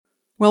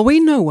Well,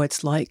 we know what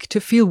it's like to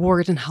feel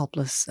worried and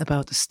helpless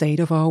about the state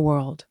of our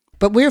world.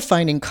 But we're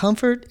finding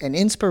comfort and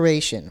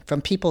inspiration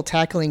from people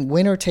tackling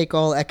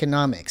winner-take-all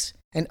economics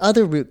and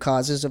other root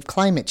causes of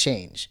climate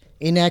change,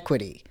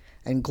 inequity,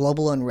 and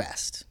global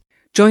unrest.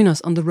 Join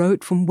us on the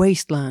road from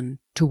wasteland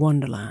to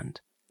wonderland.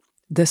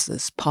 This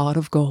is Pot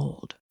of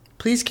Gold.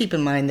 Please keep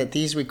in mind that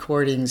these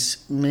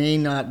recordings may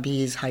not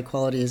be as high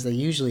quality as they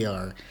usually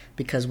are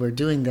because we're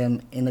doing them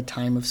in a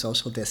time of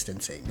social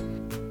distancing.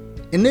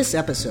 In this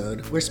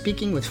episode, we're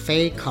speaking with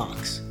Faye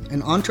Cox,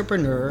 an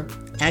entrepreneur,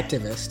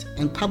 activist,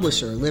 and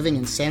publisher living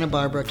in Santa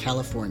Barbara,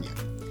 California.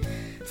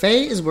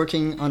 Faye is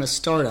working on a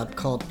startup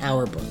called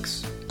Our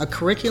Books, a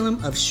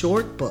curriculum of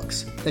short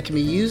books that can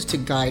be used to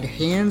guide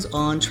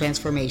hands-on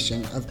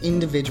transformation of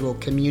individual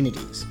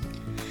communities.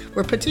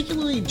 We're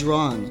particularly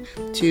drawn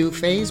to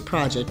Faye's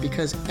project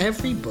because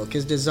every book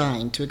is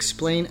designed to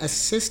explain a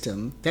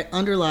system that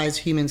underlies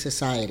human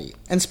society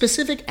and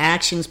specific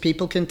actions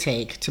people can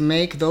take to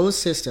make those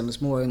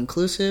systems more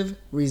inclusive,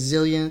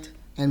 resilient,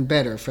 and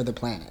better for the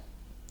planet.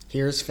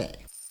 Here's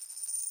Faye.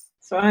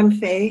 So I'm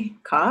Faye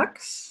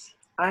Cox.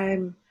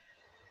 I'm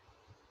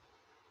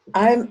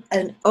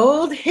an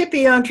old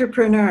hippie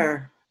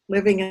entrepreneur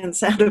living in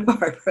Santa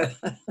Barbara.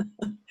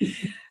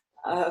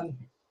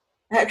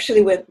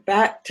 Actually went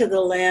back to the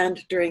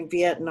land during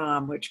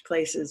Vietnam, which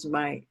places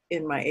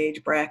in my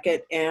age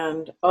bracket,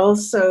 and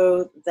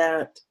also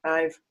that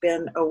I've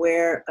been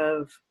aware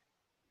of,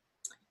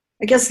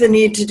 I guess, the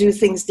need to do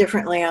things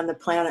differently on the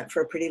planet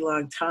for a pretty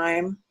long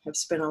time. I've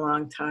spent a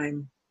long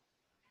time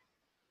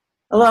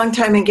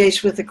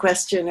engaged with the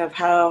question of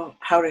how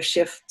to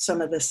shift some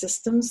of the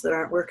systems that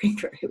aren't working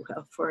very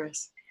well for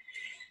us.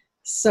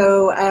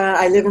 So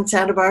I live in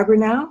Santa Barbara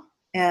now,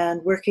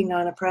 and working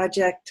on a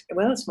project,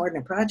 well, it's more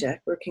than a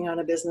project, working on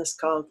a business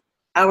called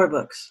Our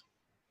Books,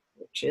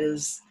 which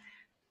is,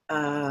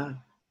 we're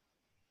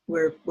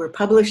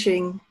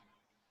publishing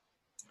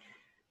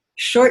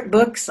short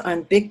books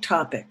on big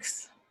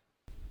topics.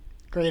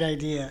 Great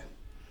idea.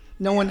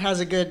 No one has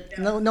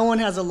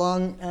a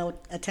long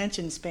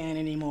attention span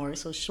anymore,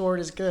 so short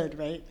is good,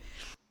 right?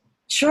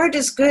 Short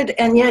is good,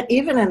 and yet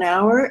even an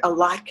hour, a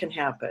lot can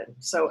happen.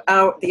 So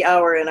the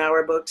hour in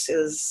Our Books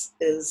is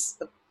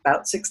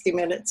about 60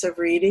 minutes of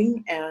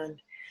reading, and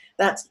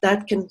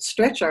that can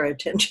stretch our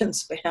attention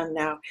span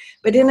now.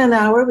 But in an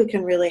hour, we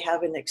can really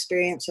have an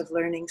experience of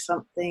learning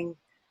something,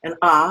 an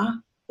awe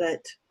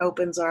that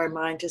opens our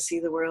mind to see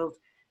the world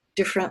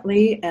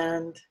differently.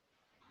 And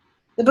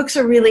the books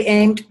are really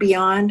aimed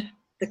beyond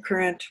the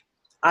current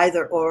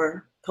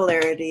either-or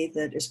polarity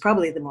that is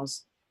probably the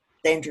most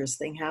dangerous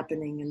thing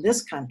happening in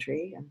this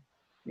country, and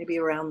maybe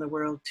around the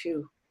world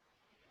too,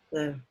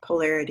 the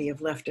polarity of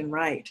left and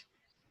right.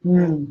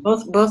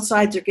 Both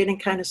sides are getting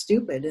kind of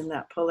stupid in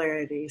that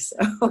polarity, so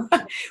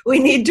we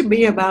need to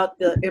be about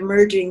the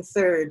emerging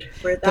third,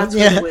 where that's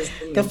where the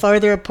wisdom. The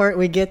farther apart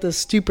we get, the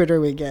stupider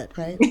we get,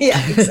 right?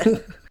 Yeah,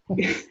 exactly.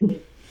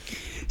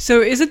 So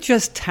is it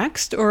just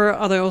text, or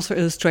are there also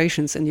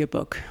illustrations in your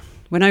book?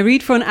 When I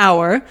read for an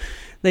hour,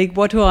 like,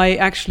 what do I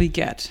actually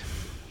get?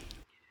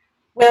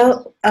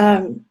 Well,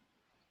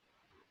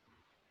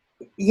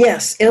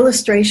 yes,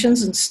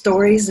 illustrations and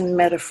stories and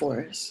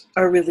metaphors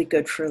are really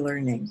good for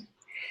learning.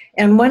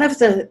 And one of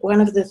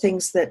the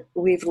things that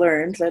we've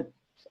learned that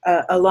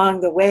along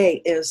the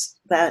way is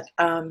that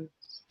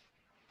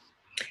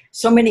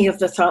so many of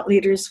the thought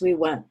leaders we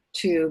want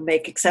to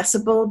make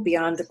accessible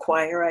beyond the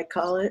choir, I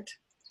call it,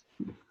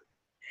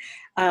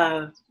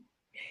 are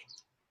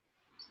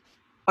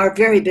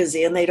very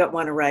busy and they don't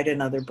want to write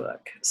another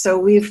book. So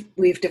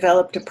we've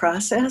developed a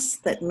process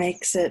that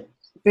makes it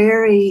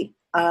very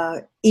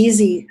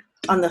easy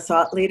on the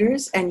thought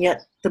leaders, and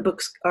yet the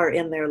books are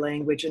in their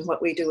language. And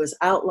what we do is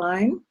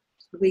outline.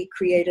 We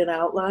create an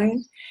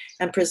outline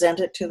and present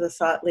it to the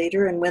thought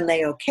leader. And when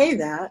they okay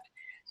that,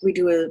 we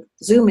do a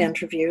Zoom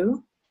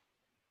interview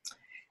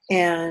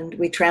and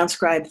we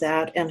transcribe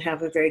that and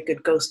have a very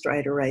good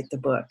ghostwriter write the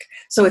book.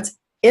 So it's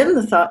in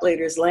the thought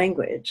leader's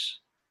language,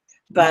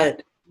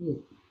 but,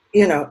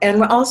 you know,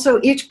 and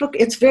also each book,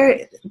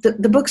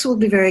 the books will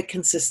be very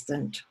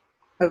consistent,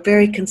 a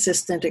very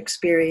consistent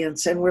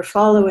experience. And we're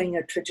following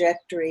a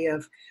trajectory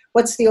of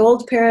what's the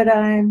old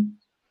paradigm,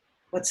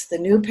 what's the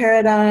new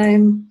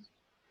paradigm,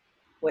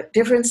 what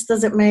difference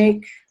does it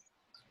make,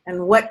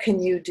 and what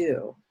can you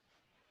do?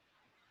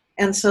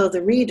 And so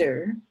the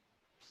reader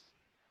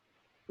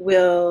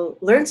will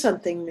learn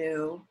something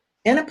new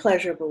in a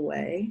pleasurable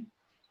way,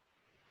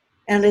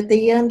 and at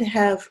the end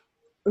have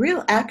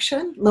real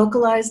action,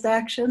 localized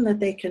action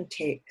that they can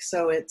take.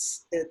 So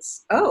it's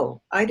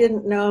oh, I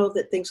didn't know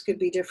that things could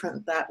be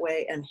different that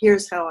way, and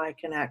here's how I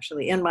can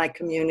actually, in my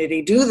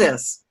community, do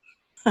this.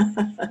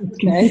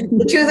 Okay.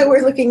 The two that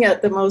we're looking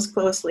at the most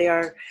closely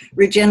are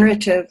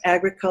regenerative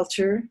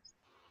agriculture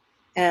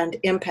and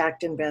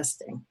impact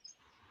investing.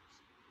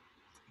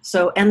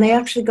 So, and they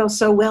actually go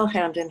so well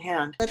hand in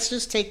hand. Let's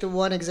just take the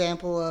one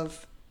example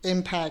of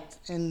impact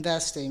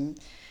investing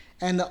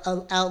and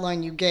the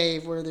outline you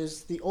gave, where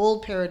there's the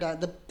old paradigm.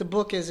 The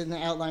book is in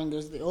the outline.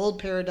 There's the old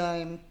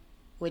paradigm,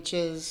 which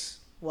is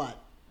what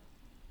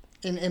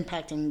in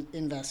impact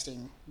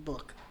investing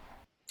book?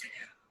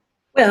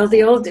 Well,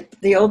 the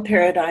old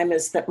paradigm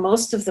is that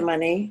most of the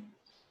money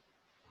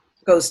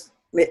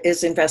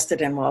is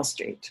invested in Wall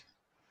Street.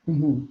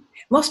 Mm-hmm.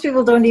 Most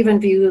people don't even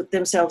view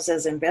themselves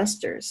as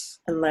investors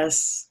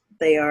unless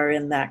they are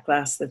in that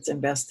class that's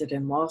invested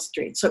in Wall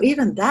Street. So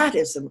even that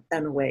is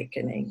an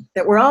awakening,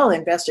 that we're all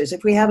investors.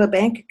 If we have a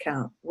bank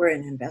account, we're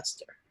an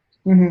investor.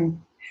 Mm-hmm.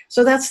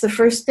 So that's the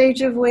first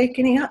stage of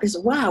waking up, is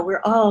wow,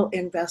 we're all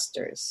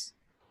investors.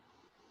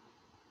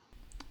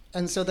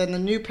 And so then the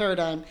new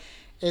paradigm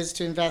is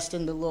to invest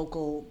in the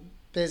local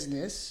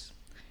business,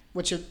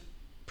 which would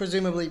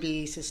presumably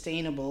be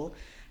sustainable.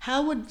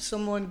 How would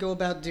someone go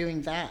about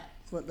doing that?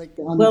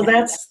 Well,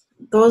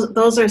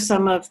 those are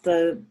some of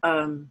the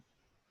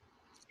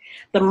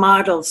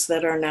models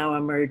that are now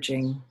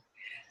emerging.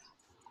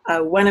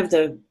 One of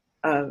the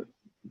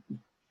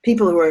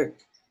people who are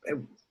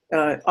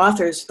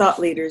authors, thought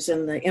leaders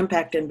in the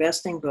impact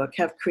investing book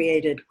have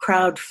created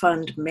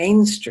Crowdfund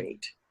Main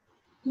Street.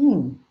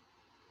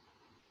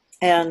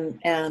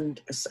 And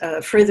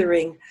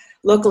furthering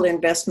local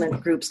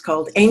investment groups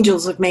called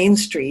Angels of Main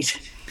Street.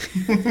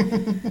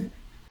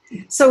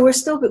 So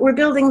we're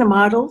building the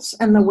models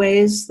and the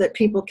ways that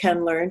people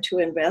can learn to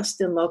invest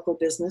in local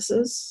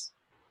businesses.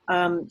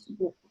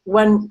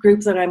 One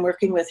group that I'm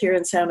working with here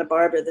in Santa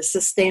Barbara, the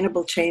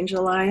Sustainable Change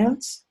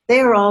Alliance, they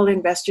are all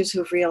investors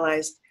who've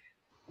realized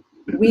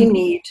we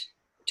need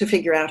to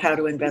figure out how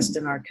to invest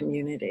in our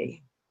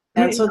community.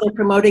 And so they're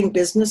promoting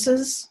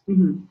businesses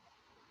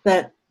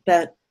that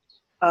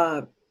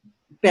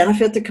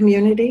benefit the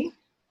community,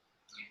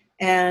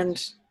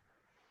 and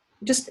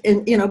just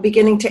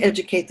beginning to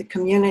educate the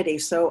community.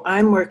 So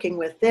I'm working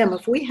with them.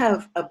 If we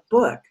have a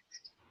book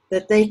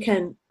that they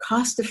can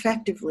cost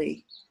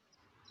effectively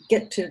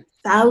get to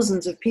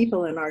thousands of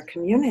people in our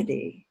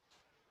community,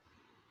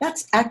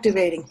 that's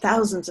activating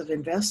thousands of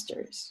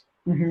investors.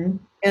 Mm-hmm.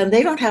 And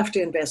they don't have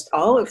to invest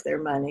all of their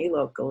money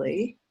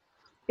locally,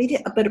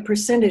 but a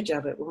percentage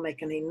of it will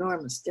make an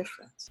enormous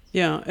difference.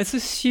 Yeah, it's a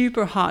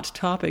super hot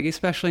topic,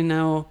 especially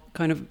now.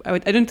 I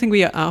don't think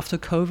we are after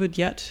COVID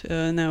yet.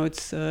 Now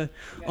it's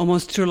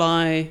almost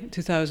July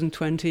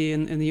 2020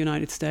 in the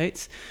United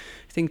States.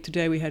 I think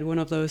today we had one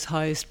of those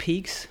highest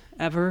peaks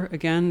ever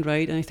again,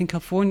 right? And I think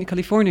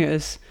California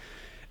is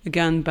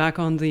again back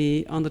on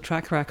the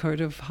track record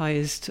of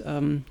highest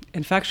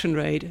infection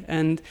rate.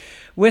 And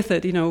with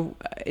it,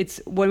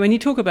 it's when you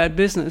talk about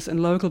business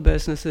and local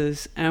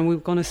businesses, and we're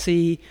going to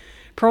see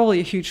probably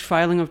a huge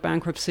filing of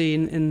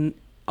bankruptcy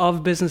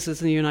of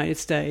businesses in the United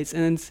States,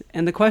 and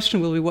the question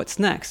will be what's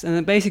next. And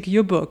then basically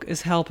your book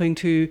is helping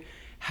to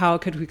how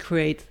could we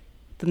create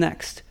the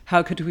next?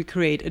 How could we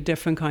create a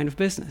different kind of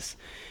business?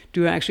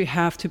 Do I actually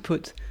have to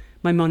put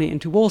my money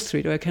into Wall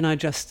Street, or can I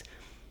just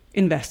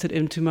invest it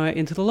into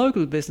the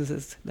local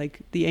businesses,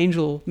 like the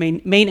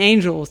main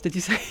angels? Did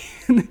you say?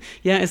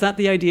 Yeah, is that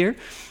the idea?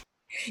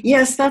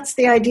 Yes, that's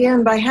the idea.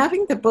 And by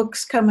having the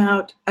books come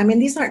out, I mean,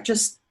 these aren't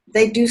just,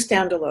 they do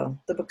stand alone,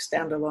 the books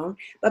stand alone,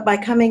 but by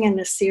coming in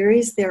a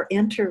series, they're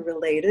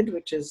interrelated,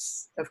 which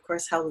is, of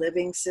course, how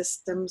living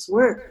systems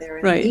work. They're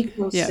an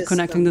ecosystem. Yeah,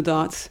 connecting the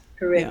dots.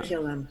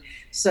 Curriculum. Yeah.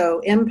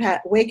 So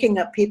waking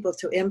up people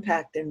to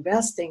impact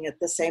investing at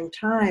the same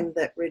time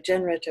that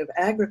regenerative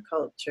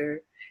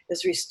agriculture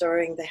is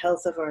restoring the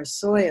health of our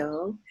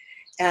soil,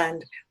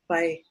 and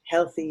by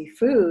healthy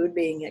food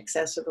being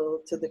accessible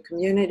to the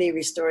community,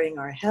 restoring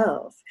our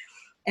health.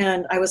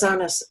 And I was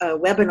on a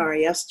webinar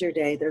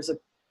yesterday. There's a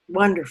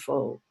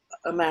wonderful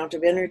amount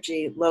of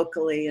energy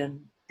locally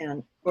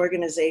and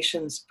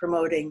organizations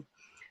promoting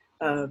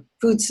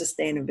food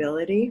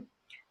sustainability.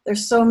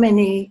 There's so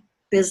many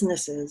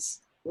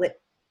businesses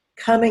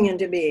coming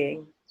into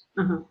being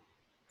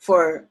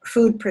for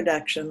food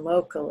production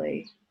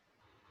locally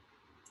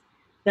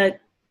that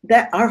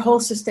our whole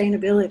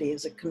sustainability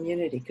as a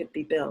community could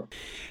be built.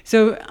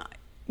 So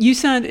you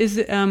said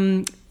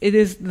it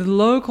is the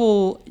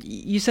local,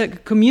 you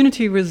said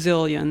community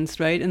resilience,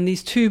 right? And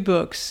these two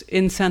books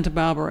in Santa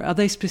Barbara, are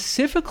they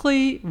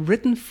specifically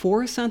written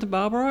for Santa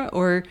Barbara,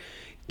 or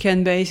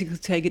can basically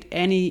take it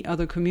any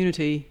other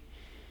community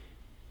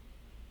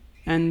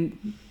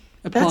and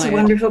apply That's a it?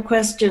 wonderful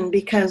question,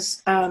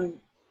 because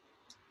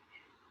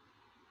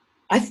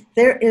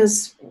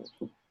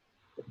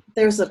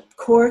there's a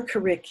core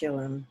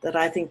curriculum that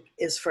I think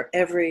is for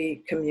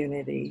every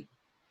community,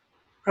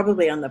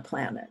 probably on the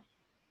planet.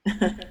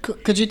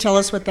 Could you tell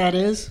us what that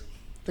is,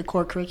 the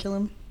core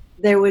curriculum?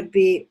 There would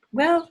be,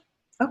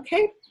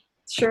 okay,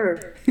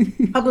 sure.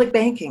 Public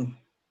banking.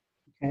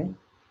 Okay.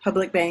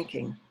 Public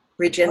banking,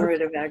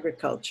 regenerative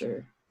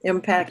agriculture,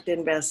 impact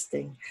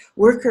investing,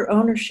 worker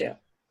ownership.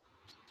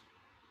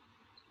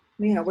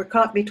 We're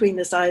caught between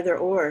this either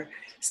or.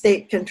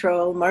 State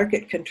control,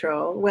 market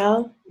control.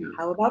 Well,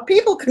 how about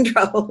people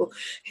control?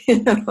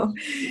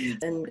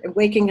 And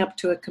waking up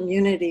to a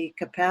community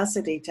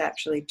capacity to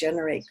actually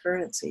generate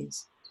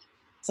currencies.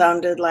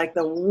 Sounded like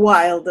the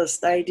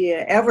wildest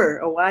idea ever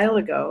a while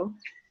ago,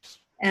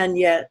 and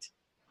yet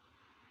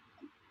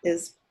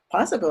is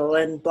possible,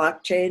 and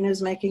blockchain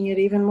is making it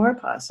even more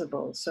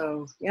possible.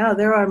 So yeah,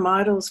 there are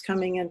models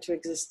coming into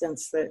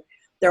existence that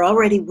they're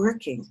already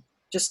working,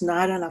 just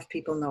not enough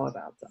people know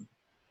about them.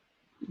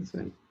 That's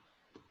right.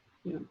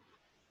 Yeah.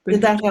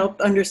 Did that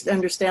help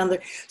understand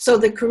so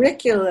the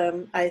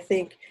curriculum, I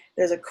think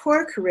there's a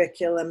core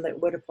curriculum that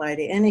would apply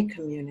to any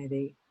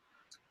community.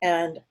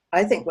 And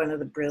I think one of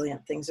the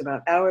brilliant things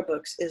about our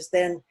books is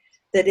then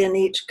that in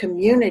each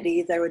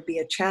community, there would be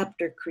a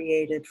chapter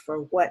created for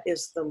what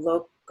is the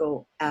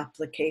local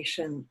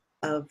application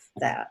of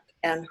that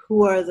and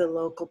who are the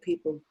local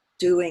people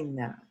doing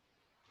that.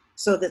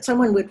 So that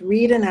someone would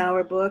read an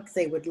hour book,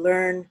 they would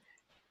learn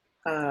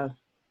a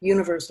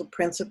universal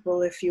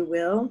principle, if you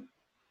will,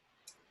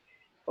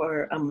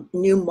 or a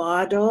new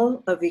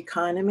model of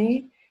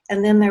economy.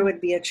 And then there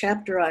would be a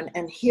chapter on,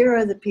 and here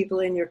are the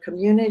people in your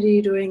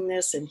community doing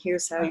this, and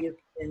here's how you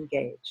can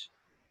engage.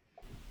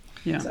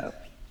 Yeah.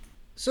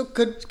 So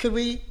could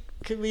we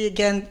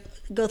again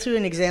go through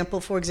an example?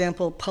 For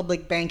example,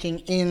 public banking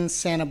in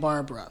Santa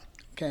Barbara.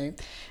 Okay,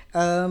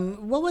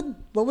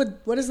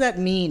 what does that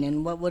mean,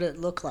 and what would it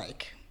look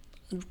like?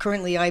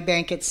 Currently, I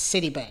bank at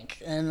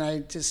Citibank, and I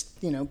just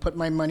put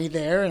my money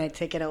there, and I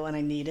take it out when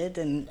I need it,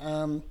 and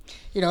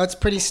it's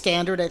pretty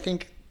standard. I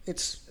think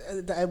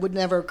it would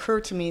never occur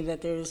to me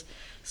that there's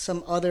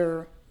some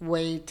other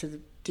way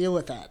to deal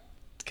with that.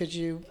 Could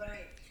you?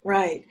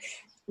 Right.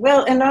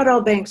 Well, and not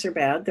all banks are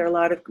bad. There are a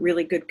lot of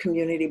really good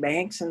community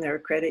banks, and there are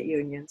credit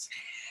unions.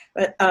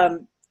 But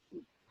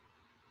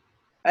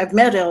I've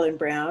met Ellen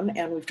Brown,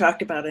 and we've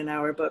talked about in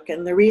our book.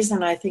 And the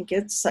reason I think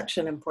it's such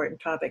an important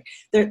topic,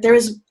 there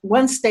is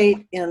one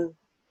state in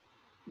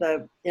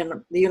the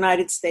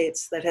United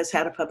States that has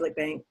had a public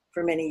bank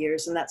for many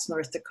years, and that's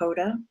North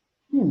Dakota.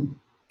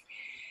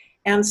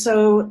 And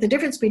so the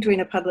difference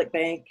between a public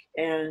bank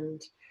and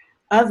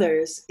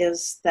others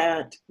is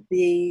that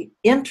the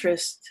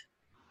interest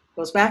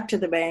goes back to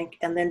the bank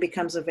and then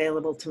becomes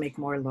available to make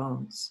more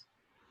loans.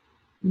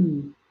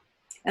 And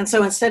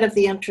so instead of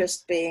the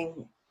interest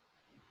being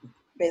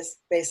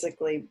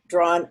basically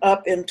drawn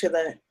up into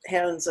the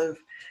hands of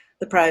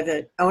the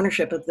private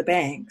ownership of the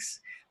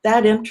banks,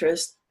 that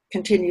interest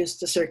continues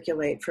to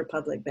circulate for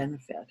public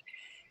benefit.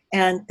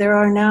 And there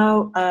are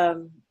now,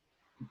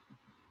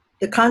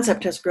 the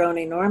concept has grown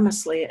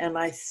enormously,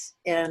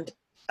 and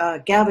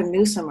Gavin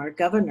Newsom, our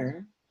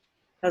governor,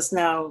 has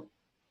now,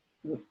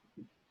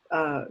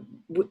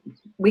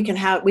 we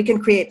can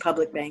create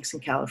public banks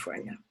in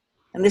California.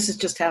 And this has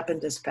just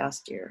happened this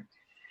past year.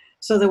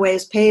 So the way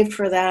is paved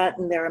for that,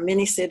 and there are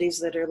many cities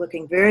that are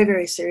looking very,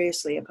 very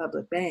seriously at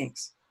public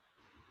banks.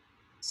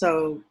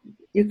 So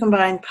you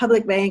combine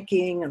public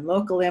banking and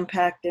local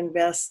impact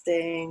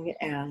investing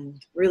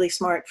and really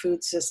smart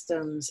food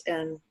systems,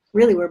 and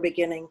really we're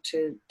beginning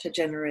to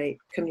generate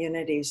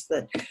communities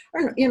that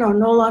are,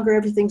 no longer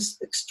everything's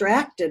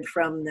extracted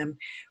from them.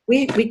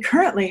 We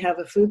currently have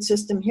a food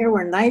system here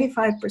where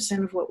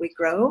 95% of what we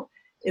grow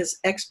is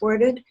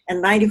exported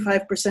and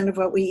 95% of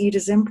what we eat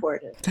is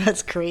imported.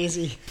 That's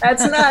crazy.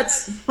 That's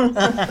nuts.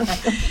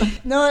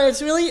 No,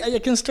 it's really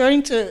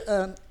starting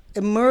to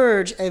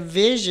emerge a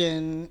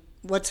vision.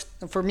 What's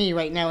for me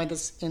right now in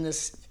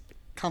this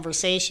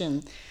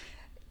conversation,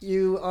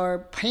 you are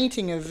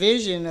painting a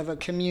vision of a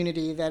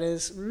community that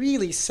is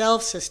really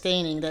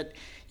self-sustaining, that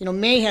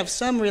may have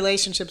some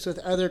relationships with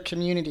other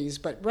communities,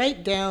 but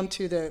right down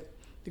to the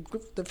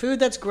food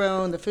that's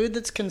grown, the food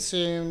that's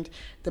consumed,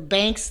 the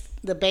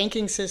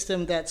banking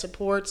system that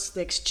supports the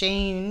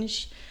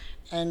exchange,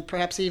 and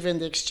perhaps even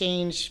the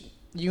exchange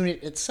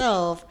unit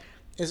itself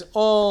is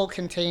all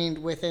contained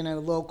within a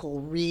local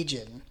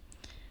region.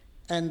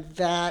 And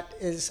that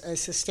is a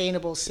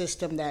sustainable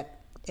system that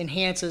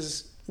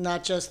enhances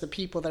not just the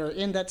people that are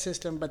in that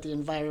system, but the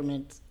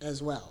environment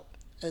as well.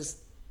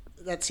 As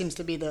that seems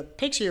to be the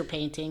picture you're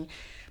painting,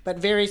 but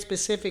very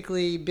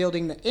specifically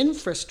building the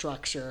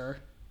infrastructure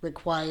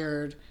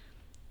required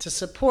to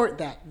support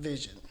that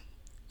vision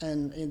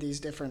and in these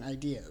different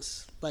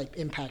ideas like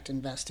impact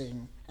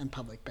investing and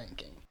public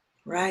banking.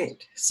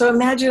 Right. So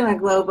imagine a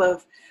globe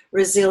of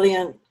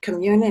resilient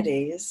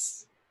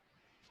communities,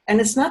 and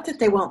it's not that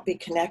they won't be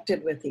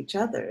connected with each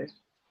other.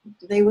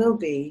 They will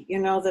be.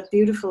 The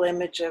beautiful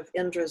image of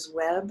Indra's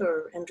web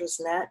or Indra's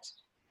net,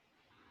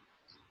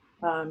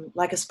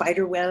 like a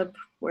spider web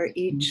where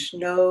each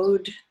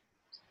node,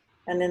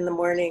 and in the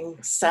morning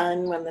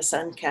sun, when the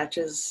sun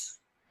catches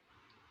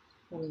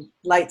and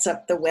lights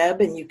up the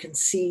web and you can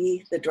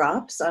see the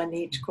drops on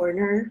each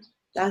corner,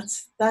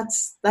 that's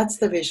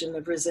the vision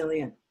of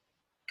resilient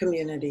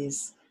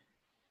communities,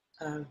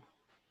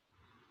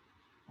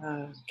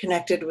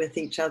 connected with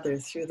each other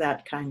through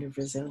that kind of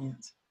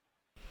resilience.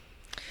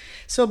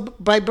 So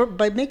by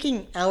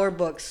making our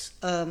books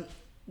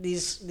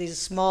these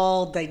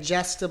small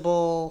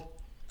digestible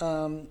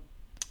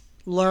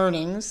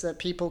learnings that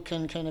people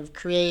can kind of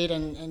create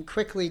and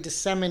quickly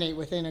disseminate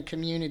within a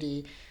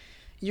community,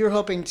 you're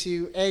hoping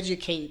to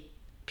educate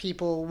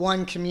people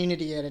one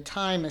community at a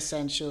time,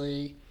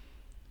 essentially,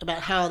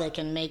 about how they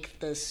can make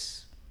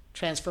this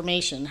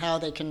transformation, how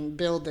they can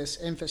build this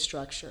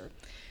infrastructure.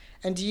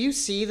 And do you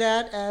see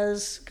that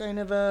as kind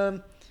of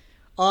a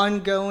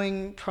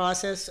ongoing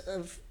process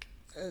of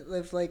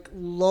like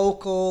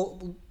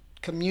local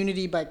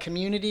community by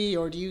community,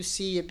 or do you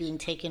see it being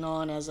taken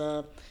on as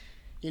a,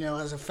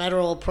 as a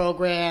federal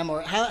program,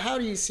 or how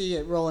do you see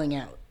it rolling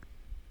out?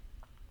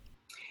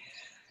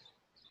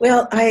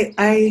 Well,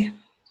 I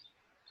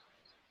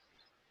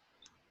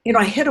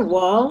hit a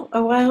wall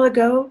a while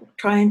ago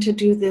trying to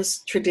do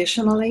this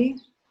traditionally,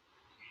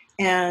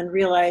 and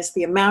realized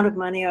the amount of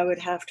money I would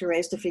have to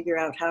raise to figure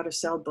out how to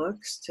sell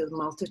books to the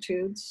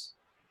multitudes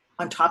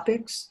on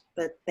topics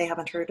that they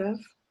haven't heard of.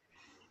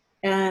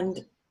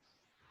 And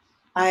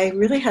I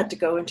really had to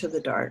go into the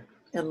dark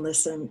and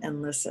listen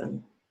and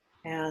listen.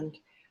 And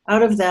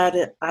out of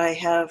that, I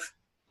have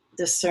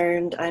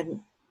discerned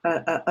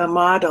a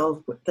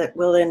model that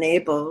will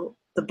enable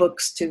the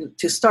books to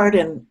start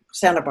in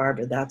Santa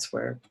Barbara. That's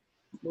where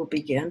we'll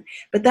begin.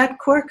 But that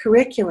core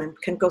curriculum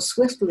can go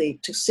swiftly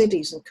to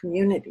cities and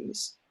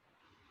communities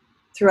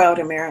throughout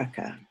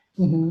America.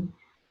 Mm-hmm.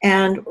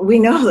 And we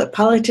know that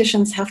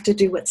politicians have to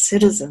do what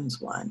citizens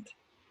want.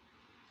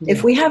 Yeah.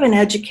 If we have an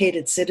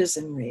educated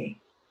citizenry,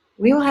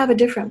 we will have a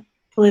different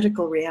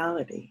political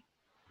reality.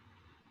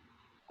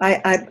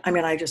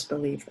 I just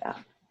believe that.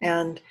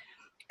 And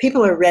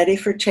people are ready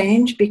for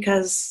change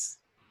because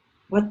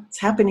what's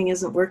happening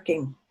isn't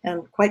working,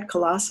 and quite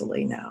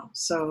colossally now.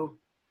 So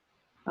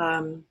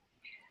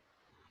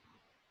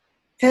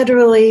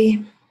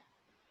federally,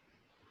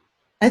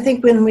 I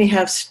think when we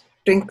have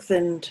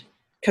strengthened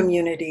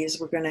communities,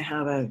 we're going to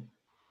have a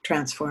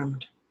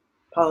transformed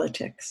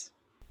politics.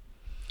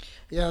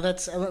 Yeah,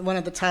 that's one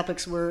of the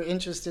topics we're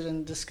interested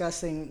in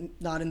discussing,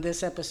 not in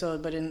this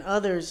episode, but in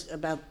others,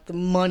 about the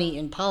money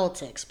in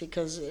politics,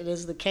 because it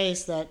is the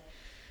case that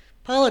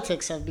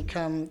politics have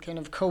become kind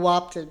of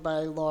co-opted by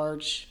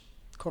large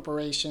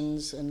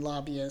corporations and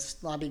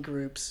lobbyists, lobby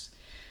groups.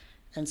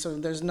 And so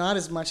there's not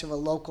as much of a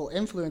local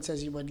influence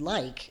as you would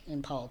like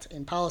in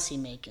policy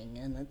making.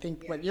 And I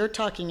think what you're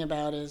talking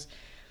about is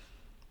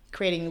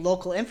creating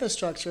local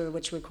infrastructure,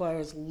 which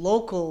requires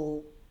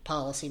local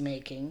policy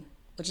making,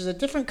 which is a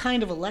different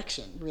kind of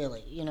election,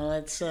 really.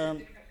 It's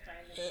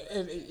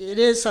it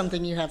is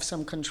something you have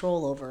some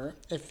control over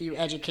if you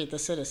educate the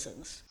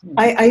citizens.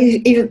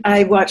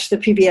 I watched the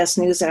PBS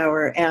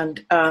NewsHour,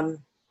 and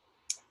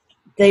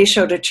they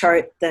showed a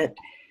chart that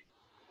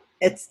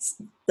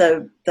it's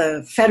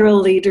the federal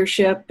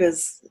leadership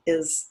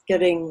is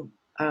getting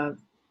like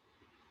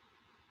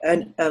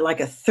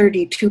a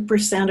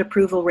 32%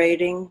 approval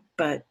rating,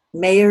 but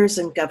mayors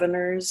and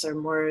governors are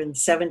more in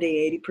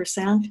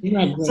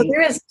 70-80%. So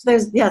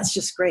it's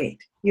just great.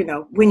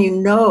 When you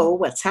know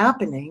what's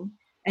happening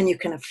and you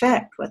can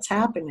affect what's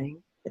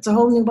happening, it's a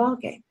whole new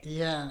ballgame.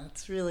 Yeah,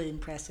 it's really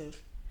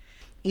impressive.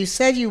 You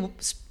said you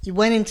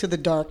went into the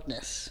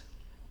darkness,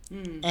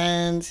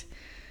 and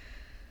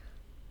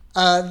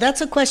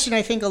that's a question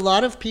I think a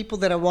lot of people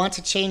that want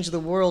to change the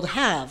world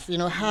have.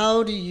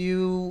 How do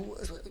you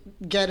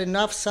get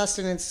enough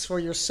sustenance for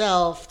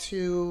yourself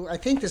to, I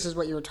think this is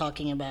what you were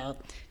talking about,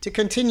 to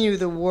continue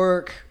the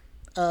work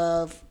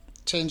of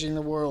changing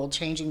the world,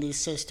 changing these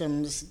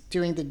systems,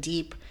 doing the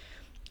deep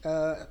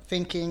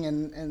thinking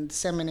and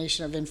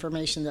dissemination of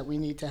information that we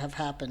need to have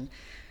happen.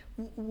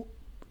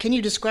 Can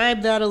you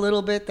describe that a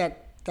little bit,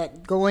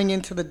 that going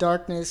into the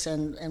darkness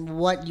and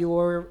what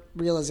your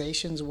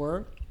realizations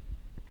were?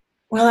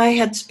 Well, I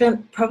had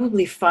spent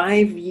probably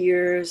 5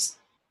 years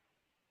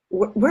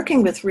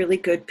working with really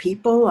good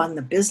people on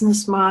the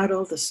business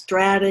model, the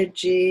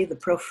strategy, the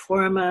pro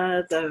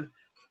forma, the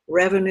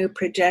revenue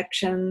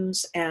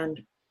projections,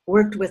 and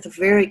worked with a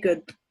very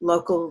good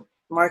local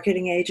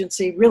marketing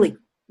agency, really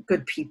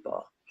good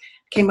people.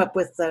 Came up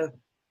with a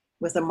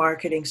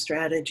marketing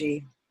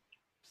strategy.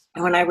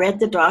 And when I read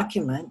the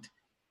document,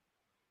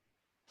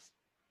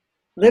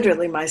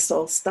 literally my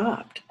soul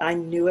stopped. I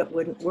knew it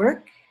wouldn't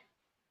work.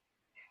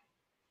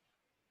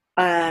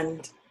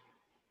 And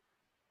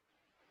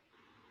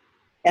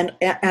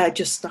I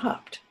just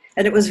stopped.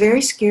 And it was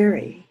very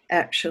scary,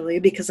 actually,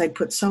 because I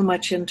put so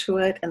much into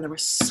it and there were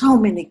so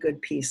many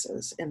good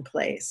pieces in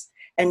place.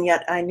 And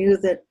yet I knew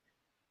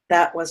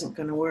that wasn't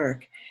going to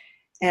work.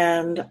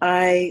 And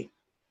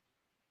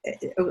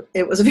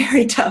it was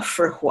very tough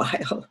for a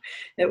while.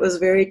 It was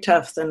very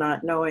tough, the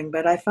not knowing.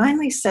 But I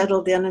finally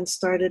settled in and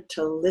started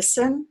to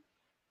listen.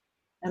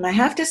 And I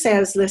have to say I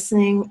was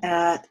listening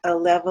at a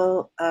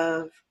level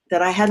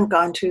that I hadn't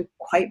gone to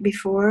quite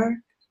before.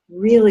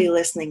 Really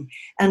listening.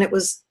 And it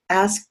was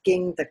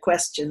asking the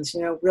questions,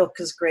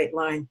 Rilke's great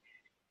line,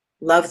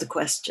 love the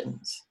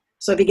questions.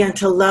 So I began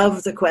to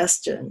love the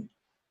question,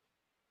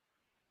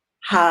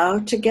 how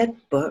to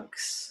get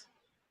books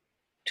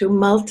to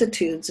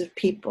multitudes of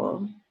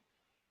people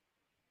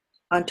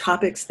on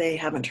topics they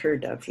haven't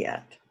heard of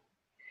yet.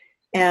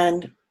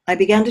 And I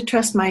began to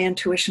trust my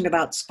intuition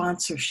about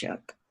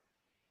sponsorship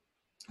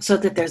so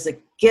that there's a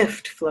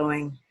gift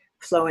flowing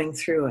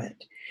through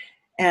it.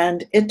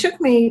 And it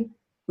took me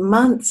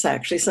months,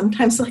 actually,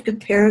 sometimes like a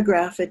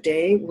paragraph a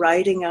day,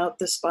 writing out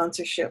the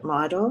sponsorship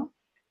model.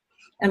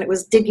 And it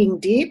was digging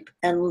deep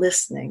and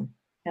listening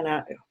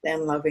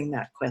and loving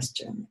that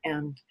question.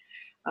 And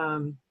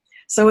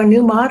so a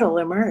new model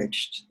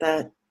emerged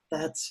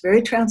that's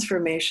very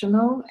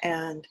transformational,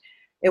 and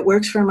it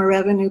works from a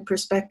revenue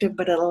perspective,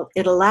 but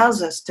it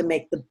allows us to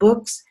make the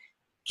books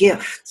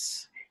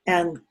gifts,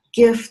 and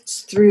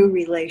gifts through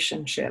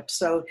relationships.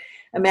 So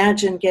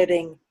imagine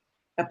getting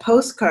a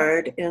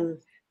postcard in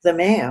the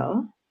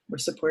mail. We're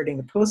supporting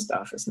the post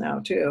office now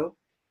too.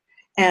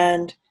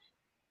 And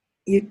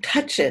you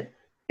touch it,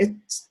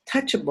 it's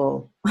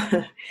touchable.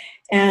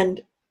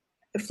 And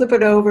flip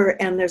it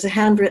over, and there's a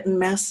handwritten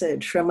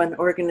message from an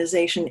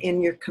organization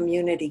in your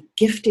community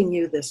gifting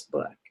you this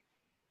book.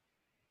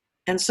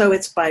 And so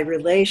it's by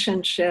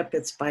relationship,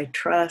 it's by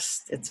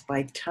trust, it's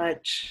by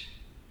touch.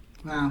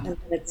 Wow. And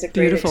it's a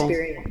great Beautiful.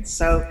 experience.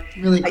 So,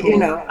 Really cool. you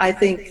know, I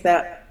think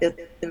that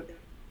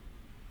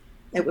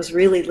it was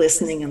really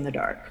listening in the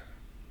dark.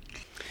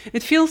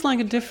 It feels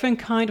like a different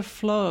kind of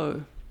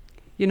flow.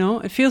 You know,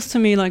 it feels to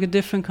me like a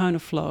different kind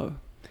of flow.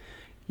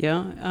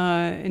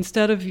 Yeah.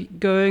 Instead of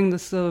going the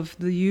sort of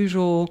the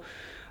usual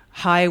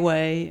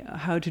highway,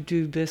 how to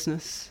do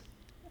business.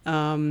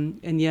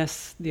 And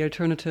yes, the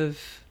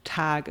alternative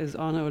tag is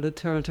on it, or the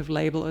alternative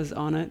label is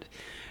on it,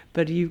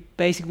 but you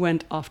basically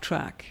went off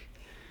track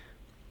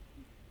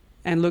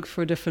and looked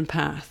for a different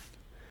path.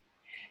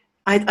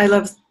 I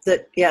love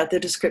that. Yeah, the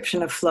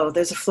description of flow.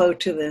 There's a flow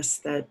to this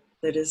that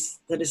is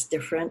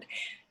different,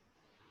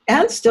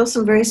 and still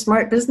some very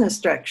smart business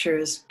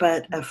structures,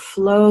 but a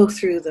flow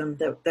through them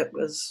that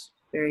was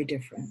very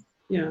different.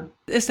 Yeah.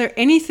 Is there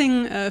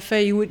anything,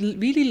 Faye, you would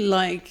really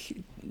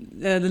like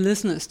the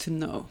listeners to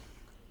know?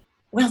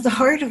 Well, the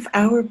heart of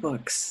our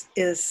books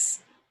is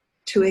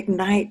to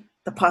ignite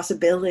the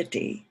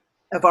possibility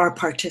of our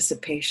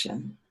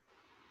participation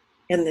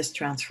in this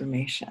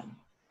transformation.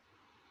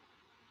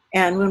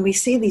 And when we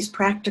see these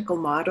practical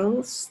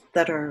models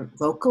that are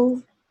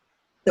local,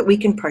 that we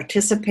can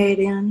participate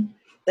in,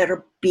 that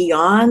are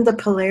beyond the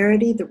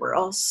polarity that we're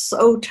all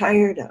so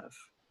tired of.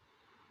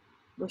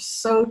 We're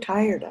so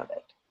tired of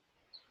it.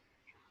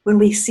 When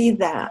we see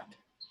that,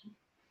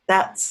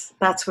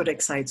 that's what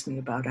excites me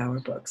about our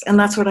books. And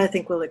that's what I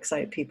think will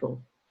excite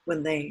people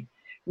when they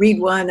read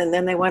one and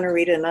then they want to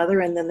read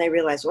another, and then they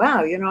realize,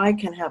 wow, you know, I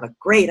can have a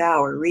great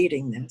hour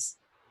reading this.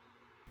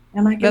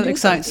 And I can that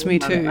excites me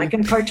too. I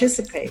can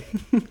participate.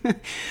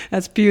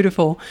 That's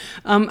beautiful.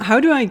 How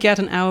do I get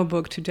an hour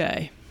book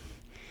today?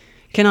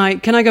 Can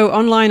I go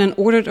online and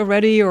order it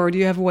already, or do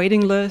you have a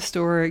waiting list,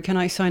 or can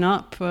I sign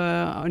up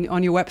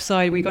on your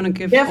website? We're going to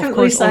give, definitely of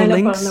course, sign all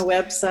up links on the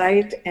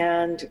website,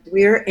 and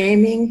we're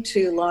aiming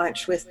to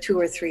launch with 2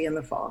 or 3 in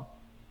the fall.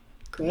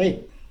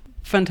 Great.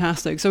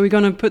 Fantastic. So we're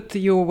going to put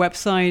your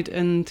website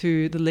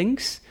into the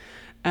links,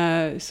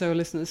 so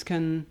listeners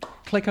can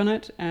click on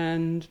it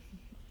and,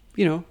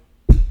 you know,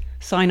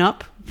 sign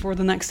up for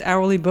the next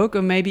hourly book,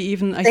 or maybe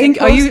even, I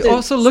think, are you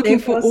also looking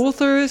for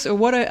authors, or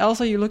what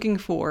else are you looking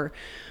for?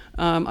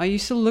 Are you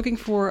still looking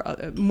for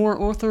more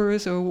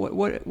authors, or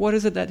what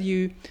is it that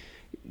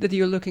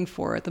you're looking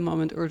for at the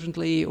moment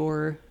urgently,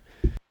 or?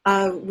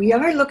 We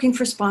are looking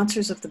for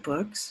sponsors of the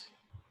books,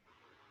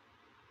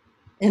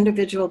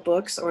 individual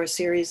books or a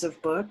series of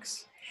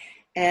books.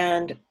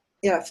 And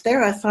if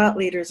there are thought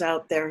leaders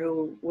out there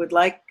who would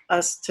like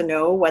us to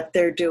know what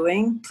they're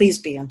doing, please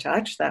be in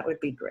touch. That would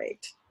be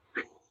great.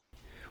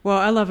 Well,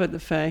 I love it,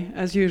 Faye,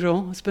 as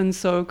usual. It's been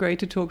so great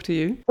to talk to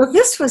you. Well,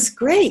 this was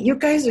great. You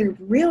guys are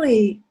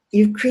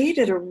you've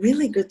created a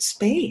really good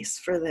space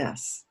for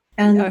this.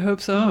 And I hope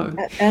so.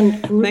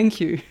 And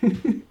thank you.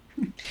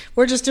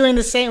 We're just doing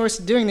the same. We're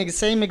doing the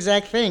same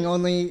exact thing,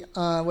 only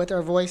with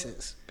our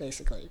voices,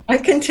 basically. I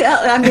can tell.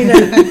 I mean,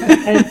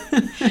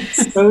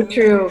 it's so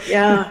true.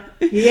 Yeah.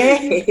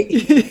 Yay.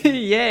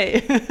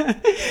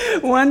 Yay.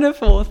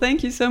 Wonderful.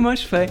 Thank you so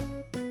much, Faye.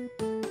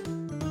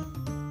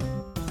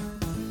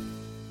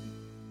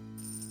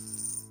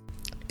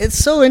 It's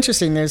so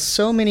interesting. There's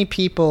so many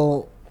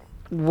people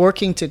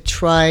working to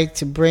try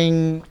to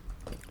bring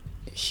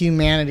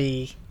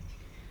humanity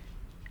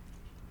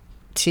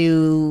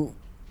to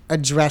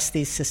address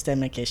these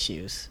systemic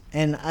issues.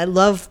 And I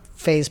love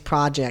Faye's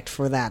project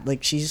for that.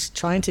 Like, she's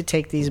trying to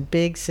take these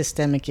big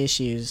systemic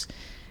issues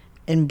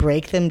and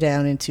break them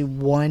down into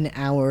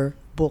 1-hour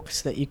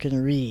books that you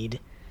can read,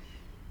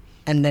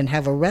 and then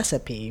have a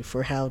recipe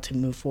for how to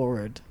move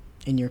forward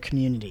in your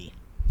community.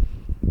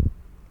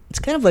 It's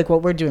kind of like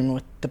what we're doing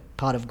with the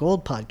Pot of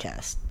Gold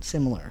podcast,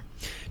 similar.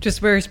 Just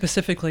very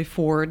specifically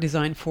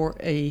designed for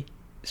a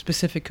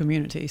specific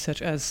community,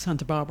 such as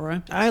Santa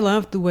Barbara. I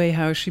love the way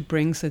how she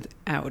brings it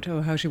out,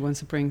 or how she wants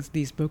to bring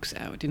these books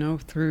out, you know,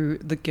 through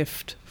the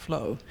gift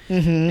flow.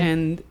 Mm-hmm.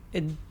 And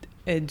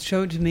it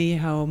showed to me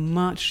how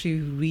much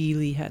she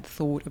really had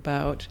thought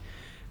about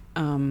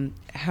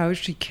how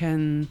she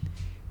can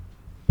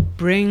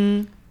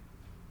bring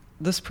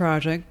this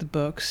project, the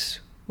books,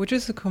 which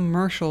is a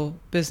commercial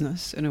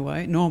business in a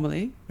way,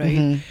 normally,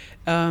 right?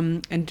 Mm-hmm.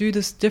 And do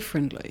this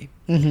differently.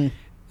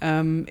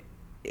 Mm-hmm.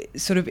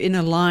 Sort of in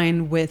a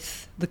line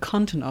with the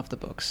content of the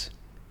books.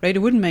 right? It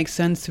wouldn't make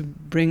sense to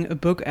bring a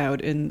book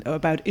out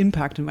about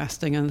impact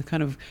investing and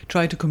kind of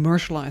try to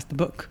commercialize the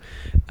book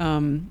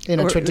in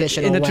a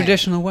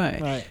traditional way.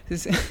 Right.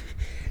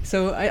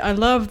 So I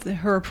love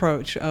her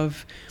approach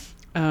of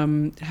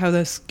how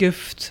this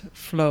gift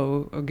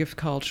flow or gift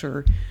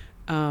culture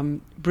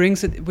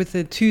brings it with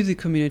it to the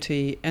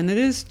community. And it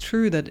is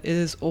true that it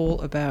is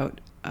all about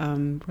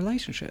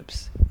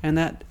relationships, and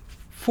that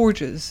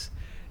forges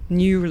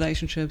new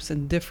relationships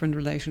and different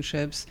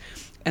relationships.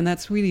 And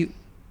that's really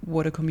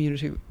what a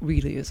community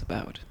really is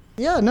about.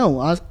 Yeah, no,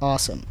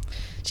 awesome.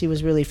 She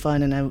was really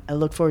fun, and I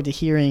look forward to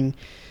hearing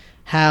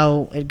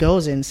how it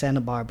goes in Santa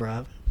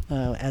Barbara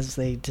as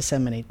they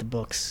disseminate the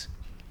books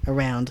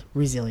around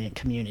Resilient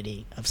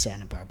Community of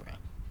Santa Barbara.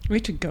 We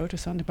should go to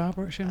Santa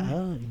Barbara, shouldn't we?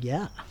 Oh,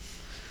 yeah.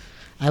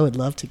 I would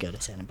love to go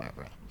to Santa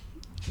Barbara.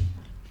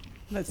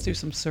 Let's do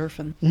some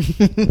surfing.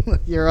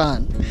 You're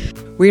on.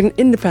 We're an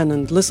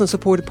independent,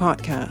 listener-supported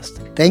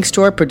podcast. Thanks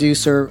to our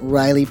producer,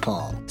 Riley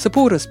Paul.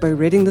 Support us by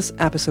rating this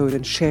episode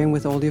and sharing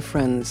with all your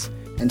friends.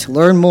 And to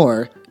learn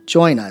more,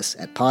 join us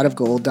at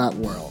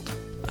potofgold.world.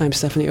 I'm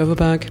Stephanie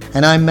Overbag.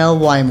 And I'm Mel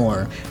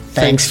Wymore.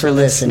 Thanks for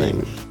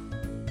listening.